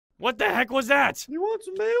What the heck was that? You want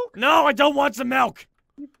some milk? No, I don't want some milk.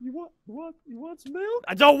 You want some milk?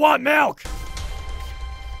 I don't want milk.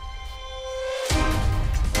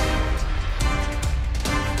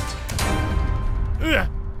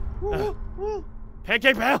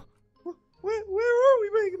 Pancake Pal? Where are we,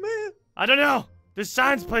 Bacon Man? I don't know. There's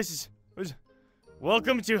signs places.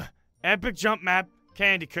 Welcome to Epic Jump Map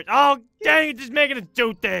Candy Crush. Oh, dang it, just making us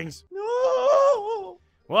do things. No!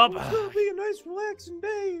 Well, it's gonna be a nice relaxing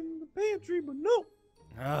day in the pantry, but no.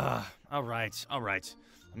 All right.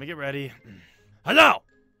 Let me get ready. Hello,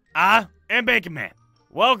 I am Bacon Man.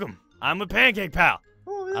 Welcome. I'm a Pancake Pal.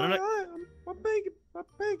 Oh, yeah, I'm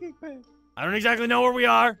Pancake Pal. I don't exactly know where we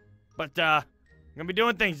are, but I'm gonna be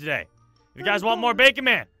doing things today. If you guys want more Bacon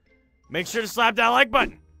Man, make sure to slap that like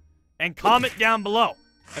button and comment down below.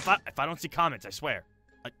 If I don't see comments, I swear,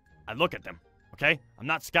 I look at them. Okay? I'm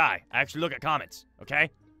not Sky. I actually look at comments. Okay?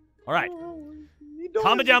 All right.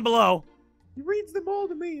 Comment down below. He reads them all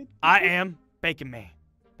to me. I am Bacon Man.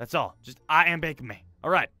 That's all. Just I am Bacon Man.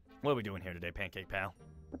 All right. What are we doing here today, Pancake Pal?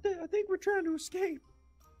 I think we're trying to escape.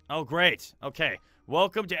 Oh, great. Okay.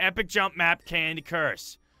 Welcome to Epic Jump Map Candy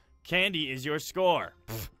Curse. Candy is your score.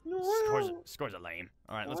 Scores are lame.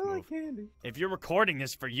 All right, let's move. Like candy. If you're recording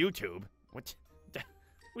this for YouTube,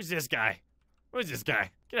 who's this guy? Who's this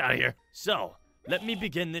guy? Get out of here. So, let me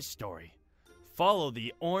begin this story. Follow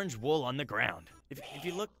the orange wool on the ground. If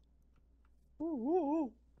you look... Whoa.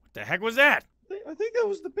 What the heck was that? I think that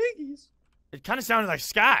was the piggies. It kind of sounded like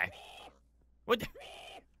Sky. What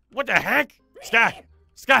the heck? Sky,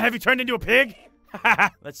 have you turned into a pig?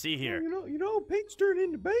 Let's see here. You know, pigs turn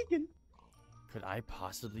into bacon. Could I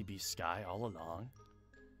possibly be Sky all along?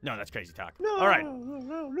 No, that's crazy talk. No, all right.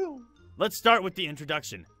 No. Let's start with the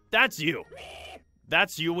introduction. That's you.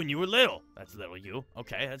 That's you when you were little. That's little you.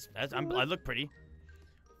 Okay, I look pretty.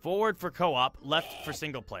 Forward for co-op, left for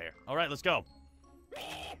single player. All right, let's go.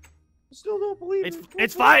 I still don't believe it.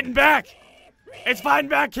 It's fighting back. It's fighting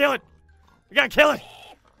back. Kill it. We gotta kill it.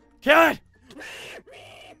 Kill it.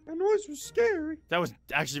 That noise was scary. That was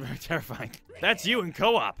actually very terrifying. That's you in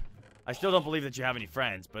co-op. I still don't believe that you have any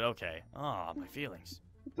friends, but okay. Oh, my feelings.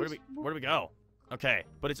 Where do we go? Okay,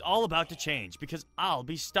 but it's all about to change because I'll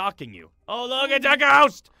be stalking you. Oh, look, it's a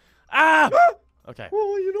ghost! Ah! Okay.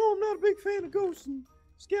 Well, you know I'm not a big fan of ghosts and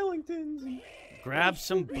skeletons and... Grab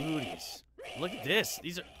some booties. Look at this.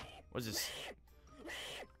 These are... What is this?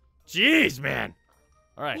 Jeez, man.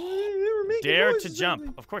 All right. Dare to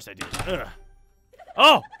jump. Of course I do. Ugh.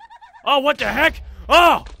 Oh! Oh, what the heck?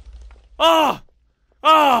 Oh! Oh!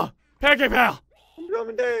 Oh! Pancake Pal! I'm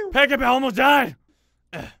coming down. Pancake Pal almost died.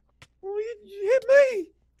 Well, you hit me.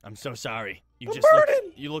 I'm so sorry. You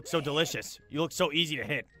look so delicious. You look so easy to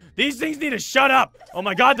hit. These things need to shut up. Oh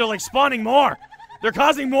my god, they're like spawning more. They're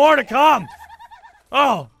causing more to come.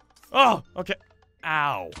 Oh. Oh, okay.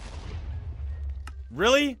 Ow.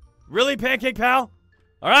 Really? Really, Pancake Pal?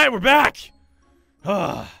 All right, we're back.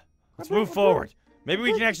 Let's move forward. Maybe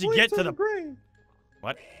we can actually get to the...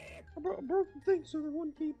 What? I broke the thing so they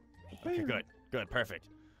wouldn't keep Okay, good, perfect.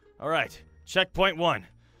 All right, checkpoint 1.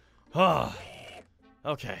 Oh,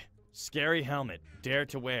 okay. Scary helmet, dare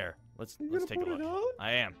to wear. Let's take a look.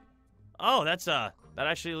 I am. Oh, that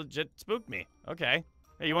actually legit spooked me. Okay.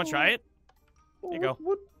 Hey, you want to try it? Here you go.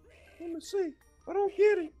 Let me see. I don't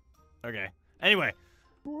get it. Okay. Anyway.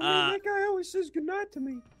 That guy always says goodnight to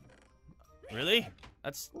me. Really?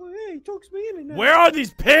 Well, yeah, he talks me in it now. Where are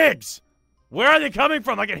these pigs? Where are they coming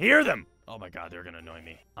from? I can hear them. Oh my god, they're gonna annoy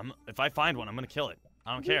me. If I find one, I'm gonna kill it.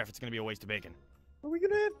 I don't care if it's gonna be a waste of bacon. Are we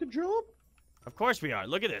gonna have to jump? Of course we are.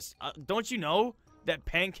 Look at this. Don't you know that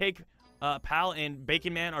Pancake Pal and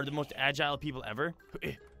Bacon Man are the most agile people ever?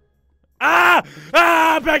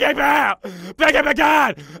 Pancake Pal! Pancake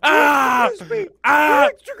Pal! Crispy!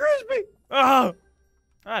 Extra crispy! Oh!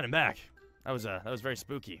 Alright, I'm back. That was very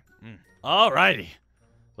spooky. Alrighty.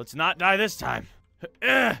 Let's not die this time.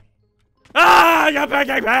 I got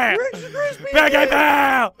Pancake Pal! You're extra crispy! Pancake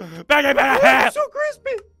Pal! Pancake Pal! You're so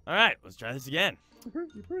crispy! Alright, let's try this again. You're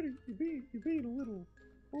being a little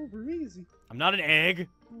over easy. I'm not an egg.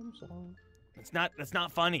 I'm sorry. That's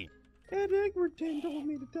not funny. Ed Egberton told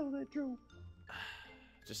me to tell that joke.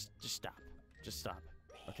 Just stop. Just stop.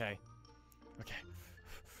 Okay? Okay.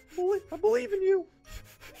 I believe in you.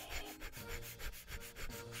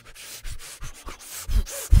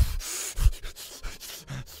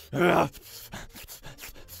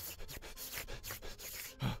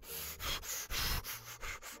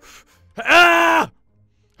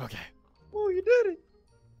 Okay. Oh, you did it.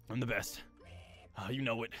 I'm the best. You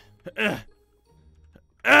know it.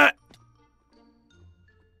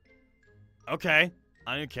 Okay.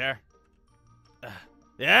 I don't care.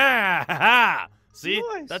 Yeah! Ha-ha! See?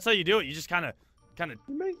 Nice. That's how you do it. You just kind of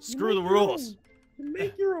screw the your rules. own. You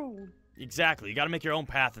make your own. Exactly. You got to make your own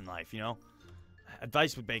path in life, you know?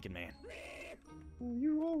 Advice with Bacon Man. Well,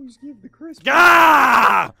 you always give the crisp.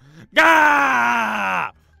 Gah!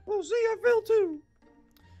 Gah! Oh, see, I fell too.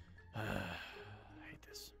 I hate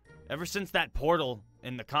this. Ever since that portal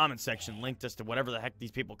in the comment section linked us to whatever the heck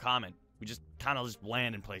these people comment, we just kind of just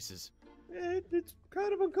land in places. It's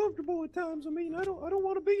kind of uncomfortable at times. I mean, I don't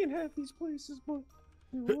want to be in half these places, but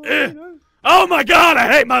Oh my God!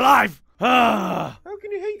 I hate my life. Ah. How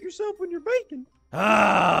can you hate yourself when you're baking?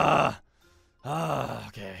 Okay, I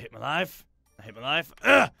hate my life. I hate my life.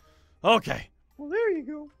 Okay. Well, there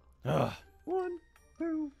you go. 1,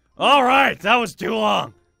 2. All right, that was too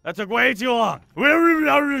long. That took way too long.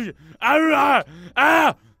 I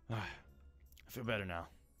feel better now.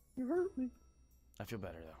 You hurt me. I feel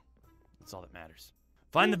better, though. That's all that matters.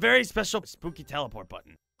 Find the very special spooky teleport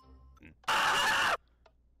button.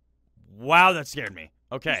 Wow, that scared me.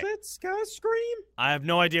 Okay. Is that Sky Scream? I have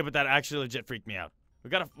no idea, but that actually legit freaked me out. We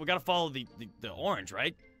gotta follow the orange,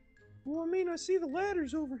 right? Well, I mean, I see the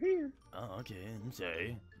ladders over here. Oh, okay. I'm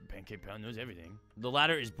sorry. Pancake Pal knows everything. The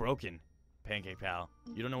ladder is broken, Pancake Pal.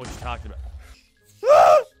 You don't know what you're talking about.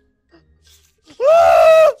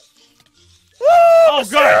 Oh,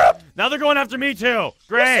 good. Now they're going after me, too.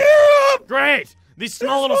 Great. Great. These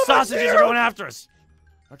small little sausages are going after us.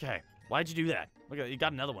 Okay. Why'd you do that? Look at you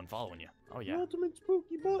got another one following you. Oh, yeah. The ultimate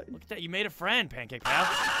spooky button. Look at that. You made a friend, Pancake Pal.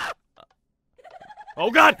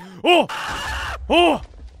 Oh, God. Oh. Oh.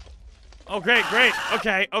 Oh, great, great.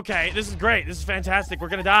 Okay, okay. This is great. This is fantastic. We're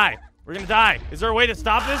gonna die. We're gonna die. Is there a way to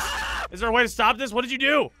stop this? Is there a way to stop this? What did you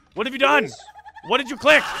do? What have you done? Yes. What did you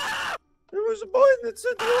click? There was a button that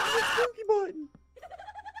said the ultimate spooky button.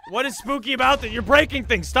 What is spooky about that? You're breaking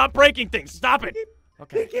things. Stop breaking things. Stop it.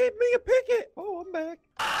 Okay. He gave me a picket. Oh, I'm back.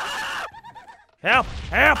 Help!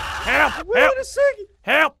 Help! Help! Wait Help! a second.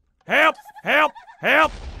 Help! Help! Help!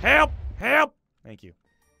 Help! Help! Help! Thank you.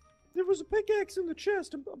 There was a pickaxe in the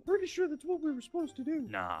chest. I'm pretty sure that's what we were supposed to do.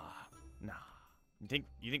 Nah. Nah. You think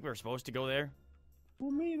we were supposed to go there?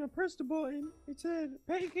 Well, I pressed a button. It said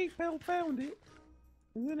Pancake Pal found it.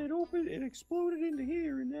 And then it opened, it exploded into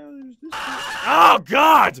here, and now there's this. Oh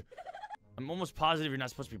God! I'm almost positive you're not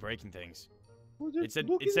supposed to be breaking things. Well, It said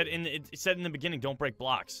in the beginning, don't break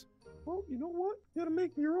blocks. Well, you know what? You gotta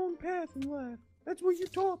make your own path in life. That's what you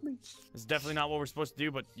taught me. It's definitely not what we're supposed to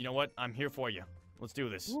do, but you know what? I'm here for you. Let's do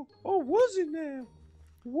this. Oh, was it now?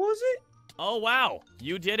 Was it? Oh wow,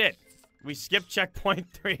 you did it. We skipped checkpoint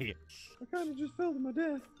 3. I kind of just fell to my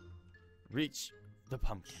death. Reach the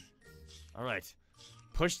pumpkin. All right.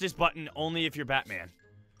 Push this button only if you're Batman.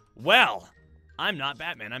 Well, I'm not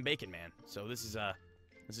Batman. I'm Bacon Man. So this is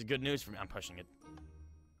good news for me. I'm pushing it.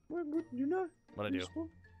 What you're not? What I do?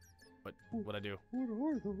 What I do?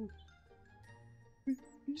 What are those? You see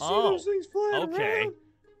Oh, those things flying okay. around?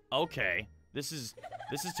 Okay. This is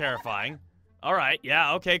terrifying. All right.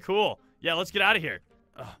 Yeah. Okay. Cool. Yeah. Let's get out of here.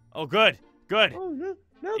 Oh, good. Good. Oh, no.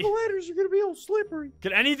 Now the ladders are gonna be all slippery.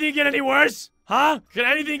 Could anything get any worse? Huh? Could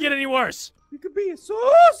anything get any worse? You could be a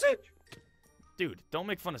sausage. Dude, don't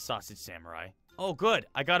make fun of Sausage Samurai. Oh, good.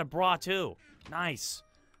 I got a bra too. Nice.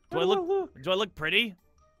 Do I look pretty?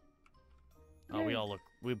 Oh, Yeah.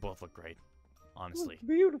 we both look great. Honestly. Look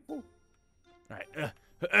beautiful. All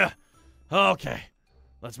right. Okay.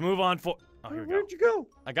 Let's move on for. Oh, here we go. Where'd you go?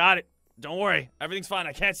 I got it. Don't worry. Everything's fine.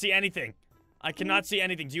 I can't see anything. I cannot see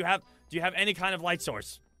anything. Do you have any kind of light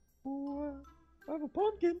source? Oh, I have a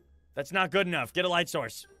pumpkin. That's not good enough. Get a light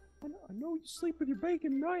source. I know you sleep with your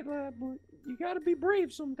bacon nightlight, but you gotta be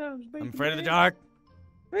brave sometimes, Bacon I'm afraid of the Man. dark.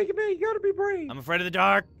 Bacon Man, you gotta be brave. I'm afraid of the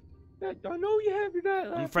dark. I know you have your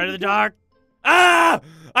nightlight. I'm afraid of the dark. Ah!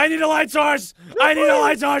 I need a light source. I need a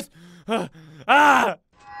light source. Ah!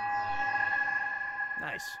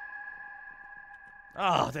 Nice.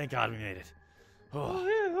 Oh, thank God we made it. Oh,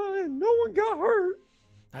 yeah, no one got hurt.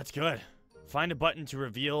 That's good. Find a button to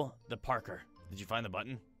reveal the Parker. Did you find the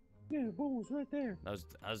button? Yeah, the button was right there. That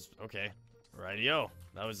was okay. Rightio.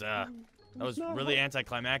 That was really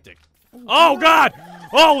anticlimactic. Oh, Oh God!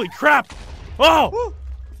 Holy crap! Oh!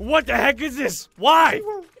 What the heck is this? Why?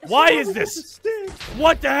 Why is this?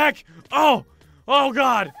 What the heck? Oh! Oh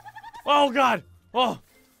God! Oh God! Oh!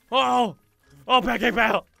 Oh! Oh, Pancake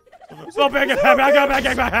Pal! Oh, Pancake Pal!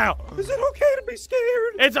 Pancake Pal! Is it okay to be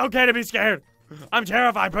scared? It's okay to be scared. I'm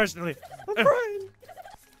terrified personally. I'm crying.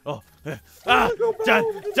 Oh! Oh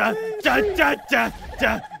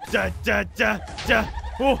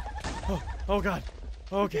God!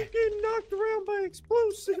 Okay. You're getting knocked around by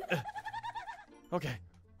explosives. Okay.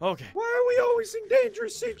 Okay. Why are we always in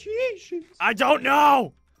dangerous situations? I don't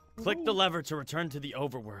know. Click the lever to return to the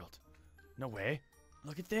overworld. No way.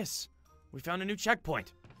 Look at this. We found a new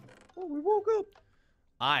checkpoint. Oh, we woke up.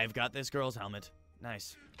 I've got this girl's helmet.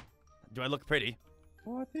 Nice. Do I look pretty?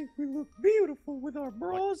 Oh, I think we look beautiful with our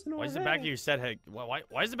bras and our Why does the back of your head?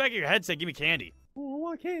 Why does the back of your head say "Give me candy"? Oh, I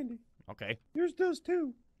want candy. Okay. Yours does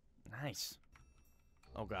too. Nice.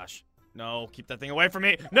 Oh gosh. No, keep that thing away from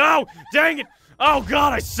me. No! Dang it! Oh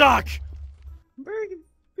god, I suck! I'm very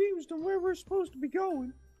confused on where we're supposed to be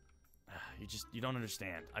going. You don't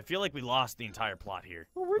understand. I feel like we lost the entire plot here.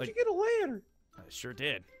 Oh, where'd you get a ladder? I sure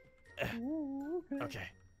did. Oh, okay.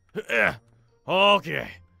 Okay.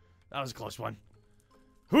 Okay. That was a close one.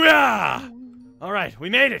 Hoo-yah! Alright, we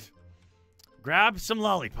made it. Grab some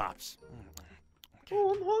lollipops.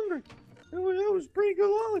 Oh, I'm hungry. That was a pretty good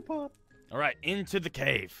lollipop. Alright, into the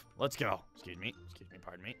cave. Let's go. Excuse me,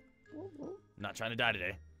 pardon me. Oh, oh. I'm not trying to die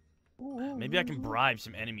today. Oh, Maybe I can bribe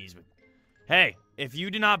some enemies with... Hey, if you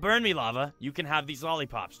do not burn me, lava, you can have these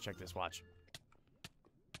lollipops. Check this, watch.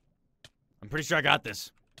 I'm pretty sure I got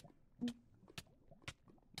this.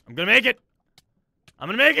 I'm gonna make it! I'm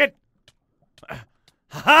gonna make it!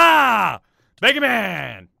 Ha-ha! Bacon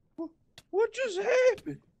Man! What just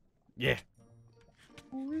happened? Yeah.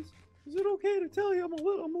 Oh, is it okay to tell you I'm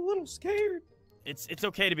a little scared? It's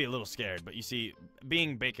okay to be a little scared, but you see,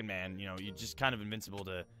 being Bacon Man, you know, you're just kind of invincible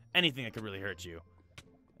to anything that could really hurt you.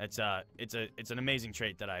 It's an amazing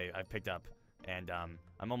trait that I picked up, and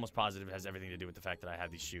I'm almost positive it has everything to do with the fact that I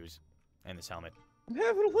have these shoes and this helmet. I'm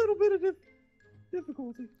having a little bit of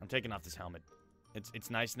difficulty. I'm taking off this helmet. It's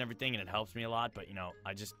nice and everything, and it helps me a lot, but you know,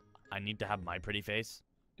 I need to have my pretty face.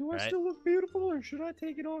 Do I still look beautiful, or should I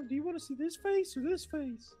take it off? Do you want to see this face or this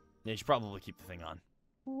face? Yeah, you should probably keep the thing on.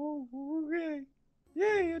 Oh, okay.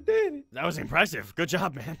 Yay, I did it. That was impressive. Good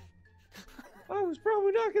job, man. I was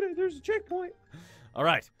probably not gonna. There's a checkpoint. All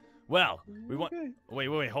right. Well, we want. Okay.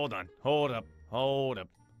 Wait. Hold on. Hold up.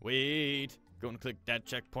 Wait. Go and click that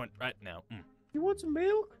checkpoint right now. You want some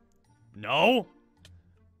milk? No.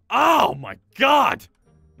 Oh my God!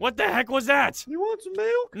 What the heck was that? You want some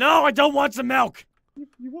milk? No, I don't want some milk.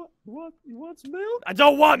 You want some milk? I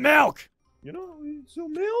don't want milk. You know,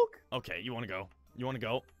 some milk? Okay, you want to go? You want to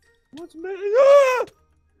go? You want some milk?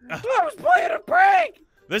 Ah! I was playing a prank.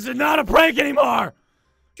 This is not a prank anymore.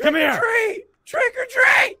 Come here. Trick or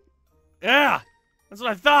treat! Yeah, that's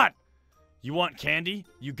what I thought. You want candy?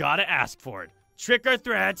 You gotta ask for it. Trick or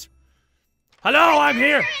threat. Hello, I'm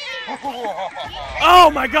here.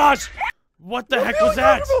 Oh my gosh! What the heck was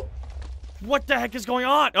that? What the heck is going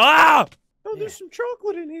on? Ah! Oh, there's some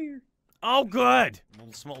chocolate in here. Oh, good.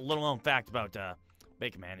 Little known fact about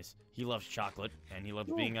Bacon Man is he loves chocolate and he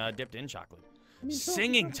loves being dipped in chocolate.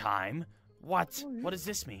 Singing time? What? Oh, yeah. What does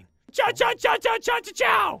this mean? Cha cha cha cha cha cha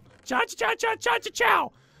chow! Cha cha cha cha cha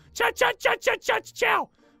chow! Cha cha cha cha cha cha chow!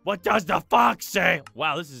 What does the fox say?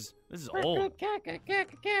 Wow, this is old. This is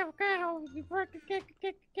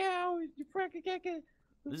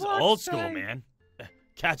old school, man.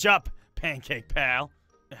 Catch up, pancake pal.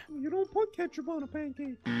 You don't put ketchup on a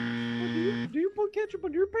pancake. Do you put ketchup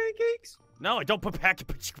on your pancakes? No, I don't put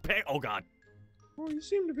Oh God. Oh, you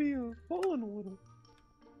seem to be falling a little.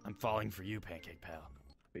 I'm falling for you, pancake pal.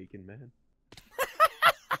 Bacon Man.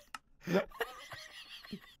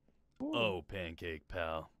 Oh, pancake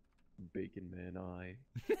pal. Bacon Man, I.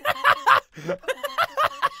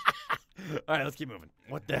 All right, let's keep moving.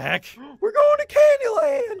 What the heck? We're going to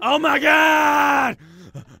Candyland! Oh my God!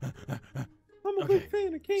 I'm a big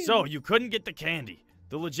fan of candy. So, you couldn't get the candy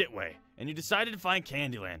the legit way, and you decided to find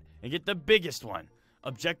Candyland and get the biggest one.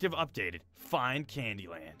 Objective updated. Find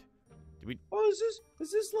Candyland. Oh,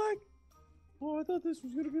 is this like... Oh, I thought this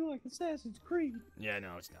was going to be like Assassin's Creed. Yeah,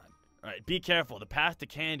 no, it's not. All right, be careful. The path to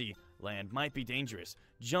Candyland might be dangerous.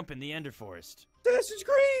 Jump in the Ender Forest. Assassin's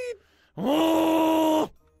Creed!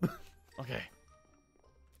 Oh! Okay.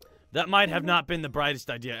 That might have not been the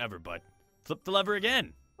brightest idea ever, but flip the lever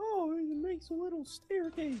again. Oh, it makes a little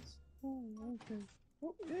staircase. Oh, okay.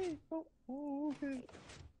 Oh, hey. Oh, okay.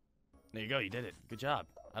 There you go. You did it. Good job.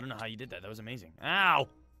 I don't know how you did that. That was amazing. Ow!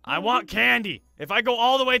 I want candy. If I go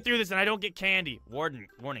all the way through this and I don't get candy, warning,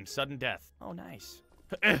 sudden death. Oh, nice.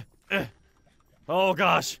 Oh,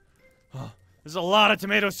 gosh. Oh, there's a lot of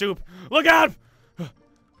tomato soup. Look out!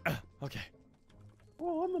 Okay.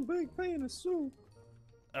 Oh, I'm a big fan of soup.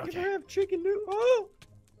 Okay. You ever have chicken noodle? Oh!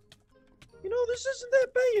 You know, this isn't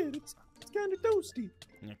that bad. It's kind of toasty.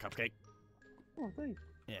 Yeah, cupcake. Oh, thanks.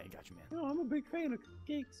 Yeah, I got you, man. You know, I'm a big fan of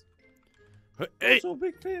cupcakes. Hey! Also a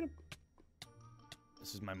big fan of...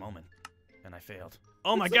 This is my moment, and I failed.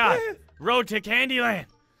 Oh my God! Road to Candyland!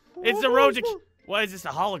 Oh, It's the road to... What is this, a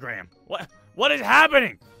hologram? What is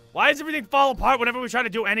happening? Why does everything fall apart whenever we try to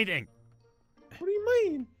do anything? What do you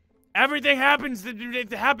mean? Everything happens,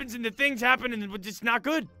 it happens and the things happen and it's not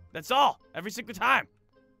good. That's all. Every single time.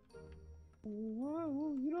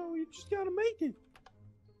 Well, you know, you just gotta make it.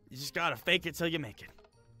 You just gotta fake it till you make it.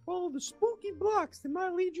 Follow the spooky blocks that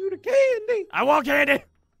might lead you to candy. I want candy!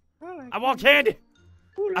 I want candy!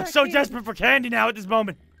 I'm so candy? desperate for candy now at this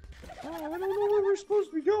moment. I don't know where we're supposed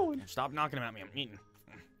to be going. Stop knocking at me, I'm eating.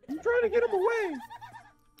 I'm trying to get him away.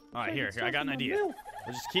 Alright, here, I got an idea. Milk.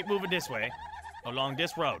 We'll just keep moving this way, along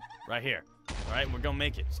this road, right here. Alright, and we're gonna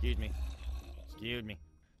make it. Excuse me.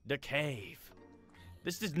 The cave.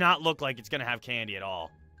 This does not look like it's gonna have candy at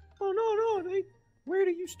all. Oh, no. Where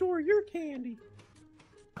do you store your candy?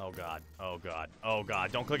 Oh god.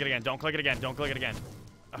 Don't click it again. Don't click it again.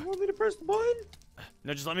 You want me to press the button?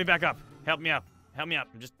 No, just let me back up. Help me up. I'm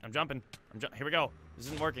jumping. Here we go. This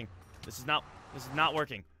isn't working. This is not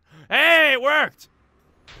working. Hey, it worked!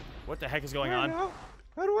 What the heck is going on? How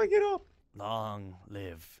do I get up? Long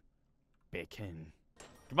live bacon.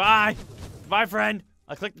 Goodbye. Goodbye, friend.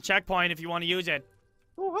 I'll click the checkpoint if you want to use it.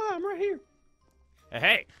 Oh, hi, I'm right here.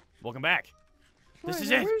 Hey, welcome back. This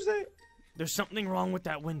is it. Where's that? There's something wrong with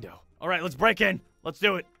that window. All right, let's break in. Let's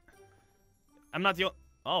do it. I'm not the only...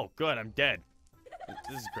 Oh, good, I'm dead.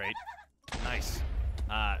 This is great. Nice.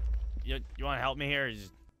 You want to help me here?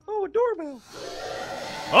 Oh, a doorbell.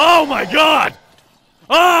 Oh, my God!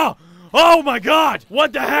 Oh, my God!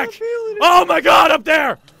 What the heck? Oh, my God, up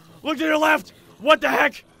there! Look to your left! What the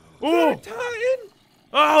heck? Ooh!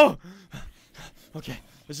 Oh! Okay,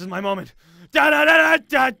 this is my moment. Okay,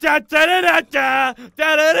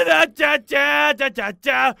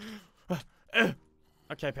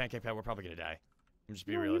 Pancake Pet, we're probably gonna die. I'm just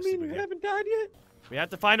being realistic. You mean you haven't died yet? We have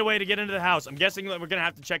to find a way to get into the house. I'm guessing that we're gonna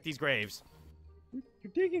have to check these graves.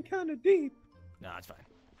 You're digging kind of deep. No, it's fine.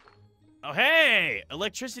 Oh, hey!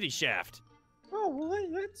 Electricity shaft. Oh, well,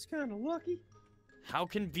 that's kind of lucky. How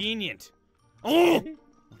convenient. Oh! Okay,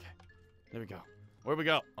 there we go. Where we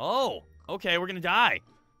go? Oh, okay, we're gonna die.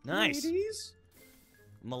 Nice. Ladies?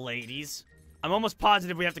 Miladies. I'm almost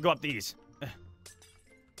positive we have to go up these.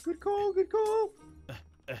 Good call.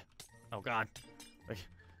 Oh, God.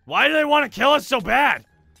 Why do they want to kill us so bad?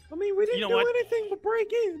 I mean, we didn't do anything but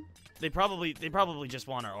break in. They probably just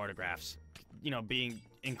want our autographs. You know, being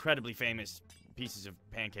incredibly famous pieces of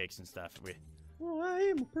pancakes and stuff. Well, I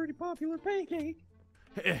am a pretty popular pancake.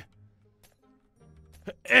 Okay.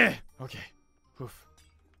 Oof.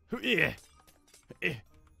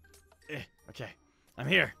 Okay. I'm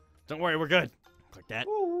here. Don't worry, we're good. Click that.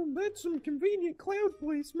 Oh, that's some convenient cloud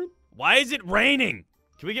placement. Why is it raining?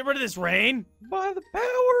 Can we get rid of this rain? By the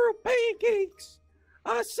power of pancakes,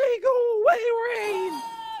 I say go away, rain.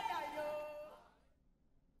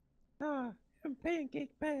 I'm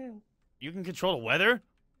Pancake Pal. You can control the weather?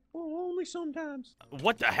 Well, only sometimes.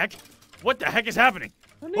 What the heck? What the heck is happening?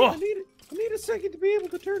 I need a second to be able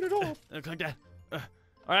to turn it off. Click that. All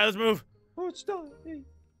right, let's move. Oh, it's done. Hey.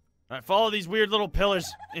 All right, follow these weird little pillars.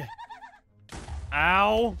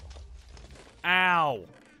 Ow. Ow.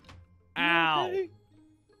 Ow. Okay?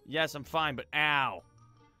 Yes, I'm fine, but ow.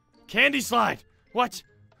 Candy slide. What?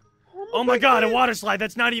 Oh my God, a water slide.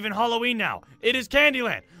 That's not even Halloween now. It is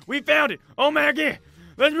Candyland. We found it. Oh my God.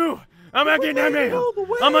 Let's move. I'm not getting that now.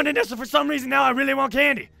 I'm under this for some reason now. I really want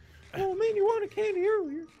candy. Oh, man, you wanted candy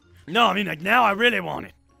earlier. No, I mean, like, now I really want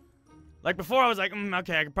it. Like, before I was like,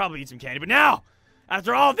 okay, I could probably eat some candy. But now,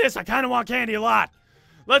 after all this, I kind of want candy a lot.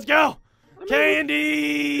 Let's go.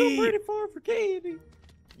 Candy. Go pretty far for candy.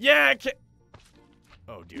 Yeah.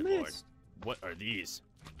 Oh, dear Lord. What are these?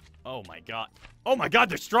 Oh, my God. Oh, my God,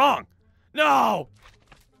 they're strong. No.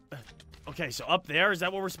 Okay, so up there, is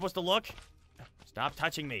that where we're supposed to look? Stop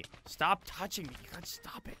touching me. Stop touching me. You gotta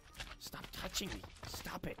stop it. Stop touching me.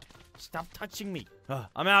 Stop it. Stop touching me.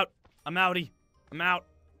 I'm out. I'm outie. I'm out.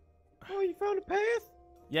 Oh, you found a path?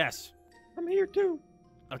 Yes. I'm here too.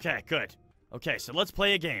 Okay, good. Okay, so let's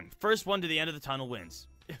play a game. First one to the end of the tunnel wins.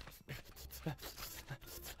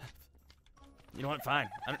 You know what? Fine.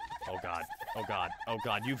 Oh, God. Oh, God. Oh,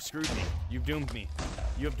 God. You've screwed me. You've doomed me.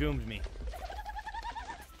 You have doomed me.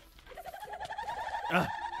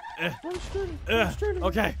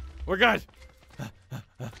 Okay, we're good.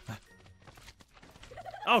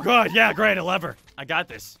 Oh, good. Yeah, great. A lever. I got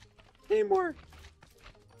this. Teamwork.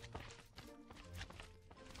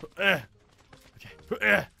 Okay.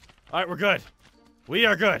 All right, we're good. We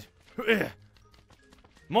are good.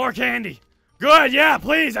 More candy. Good. Yeah,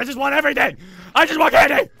 please. I just want everything. I just want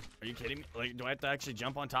candy. Are you kidding me? Like, do I have to actually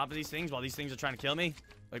jump on top of these things while these things are trying to kill me?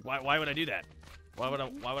 Like, why would I do that? Why would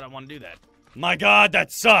I want to do that? My God,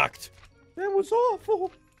 that sucked. That was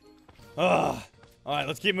awful. Ugh. All right,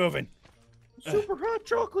 let's keep moving. Super hot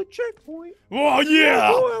chocolate checkpoint. Whoa,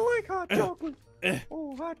 yeah! Oh, I like hot chocolate.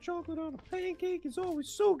 Oh, hot chocolate on a pancake is always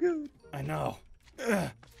so good. I know.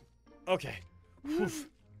 Okay. Oof.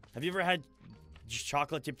 Have you ever had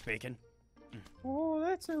chocolate dipped bacon? Oh,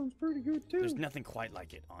 that sounds pretty good too. There's nothing quite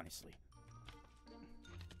like it, honestly.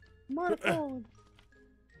 Might have fallen.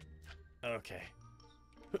 Okay.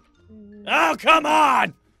 Oh, come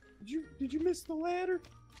on! Did you miss the ladder?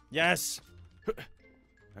 Yes.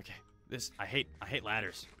 Okay. I hate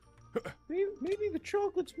ladders. Maybe the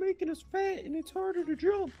chocolate's making us fat and it's harder to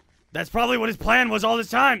jump. That's probably what his plan was all this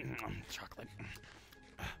time. Chocolate.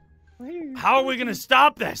 How are we gonna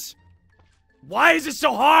stop this? Why is it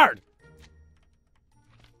so hard?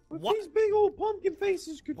 If these big old pumpkin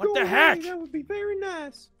faces could What go the heck? away, that would be very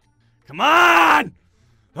nice. Come on!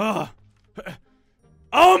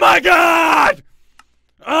 Oh my God!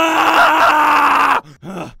 Ah!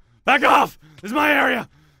 Back off! This is my area.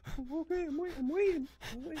 Okay, I'm waiting.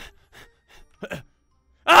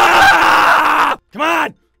 Ah! Come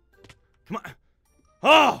on! Come on!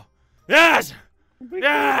 Oh! Yes!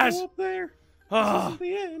 Yes! Go up there. Oh. This isn't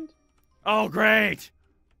the end. Oh, great!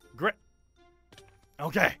 Great.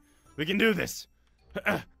 Okay, we can do this.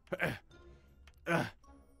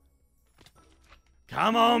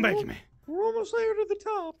 Come on, Bacon Me. We're almost there to the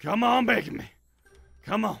top. Come on, Bacon Me.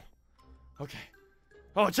 Come on. Okay.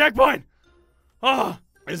 Oh, checkpoint! Oh,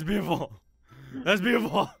 it's beautiful. That's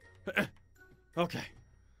beautiful. Okay.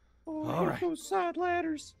 Oh, All right. those side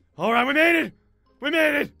ladders. All right, we made it. We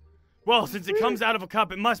made it. Well, since it comes out of a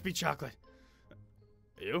cup, it must be chocolate.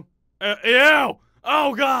 Ew. Ew.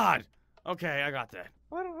 Oh God. Okay, I got that.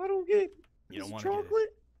 I don't get. You don't want to to get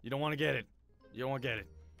it. You don't want to get it. You don't want to get it.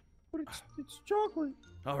 But it's chocolate.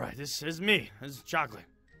 All right, this is me. This is chocolate.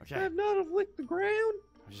 Okay. I have not have licked the ground.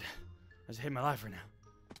 I just hate my life right now.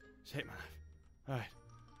 Just hate my life. All right,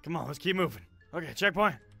 come on, let's keep moving. Okay,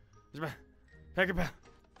 checkpoint. Pack it back.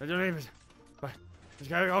 I don't even. Okay.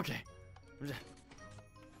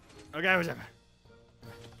 Okay, what's up?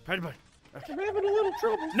 Patty buddy. I'm having a little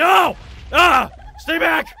trouble. No! Ah! Stay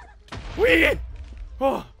back!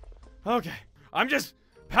 Oh, okay. I'm just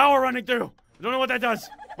power running through. I don't know what that does.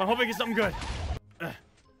 I'm hoping it's something good.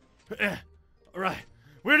 Alright.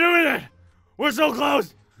 We're doing it! We're so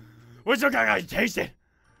close! I can taste it!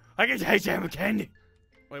 I can taste it with candy.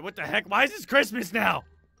 Wait, what the heck? Why is this Christmas now?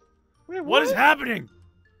 Wait, what is happening?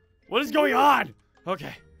 What is going on?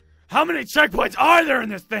 Okay. How many checkpoints are there in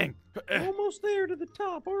this thing? We're almost there to the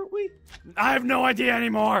top, aren't we? I have no idea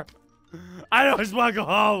anymore. I just want to go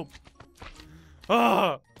home.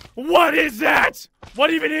 Oh, what is that?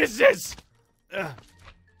 What even is this?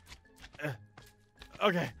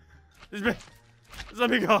 Okay. Just let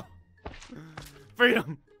me go.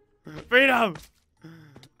 Freedom. Freedom.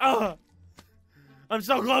 Oh, I'm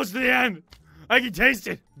so close to the end. I can taste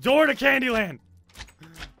it. Door to Candyland.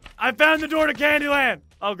 I found the door to Candyland.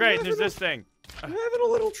 Oh, great. There's this thing. I'm having a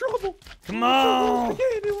little trouble. Come on.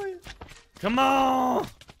 Come on.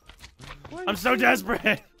 I'm so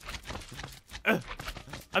desperate.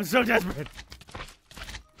 I'm so desperate.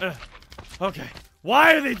 Okay.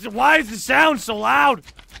 Why is the sound so loud?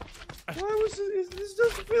 This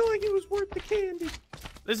doesn't feel like it was worth the candy.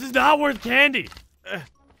 This is not worth candy.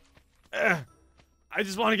 I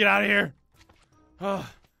just want to get out of here.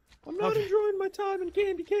 I'm not enjoying my time in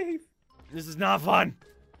Candy Cave. This is not fun.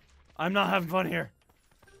 I'm not having fun here.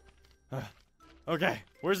 Okay.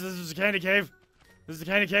 Where's this? This is a candy cave. This is a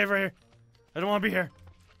candy cave right here. I don't want to be here.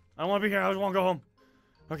 I don't want to be here. I just want to go home.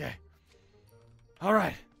 Okay. All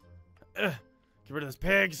right. Get rid of those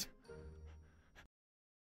pigs.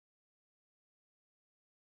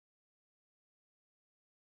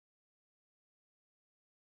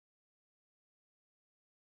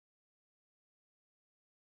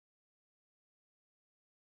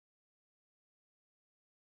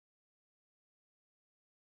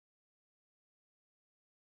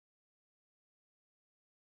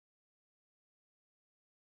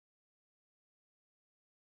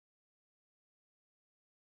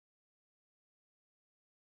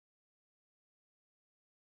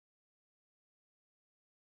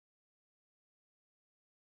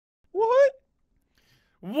 What?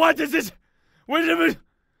 What is this? What did we?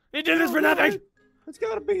 He did this for nothing. It's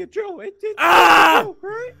gotta be a joke. It's Ah! a joke,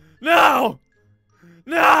 right? No!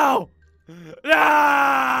 No!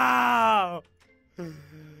 No!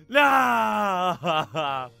 No!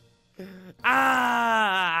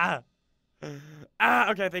 Ah! Ah!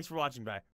 Okay, thanks for watching. Bye.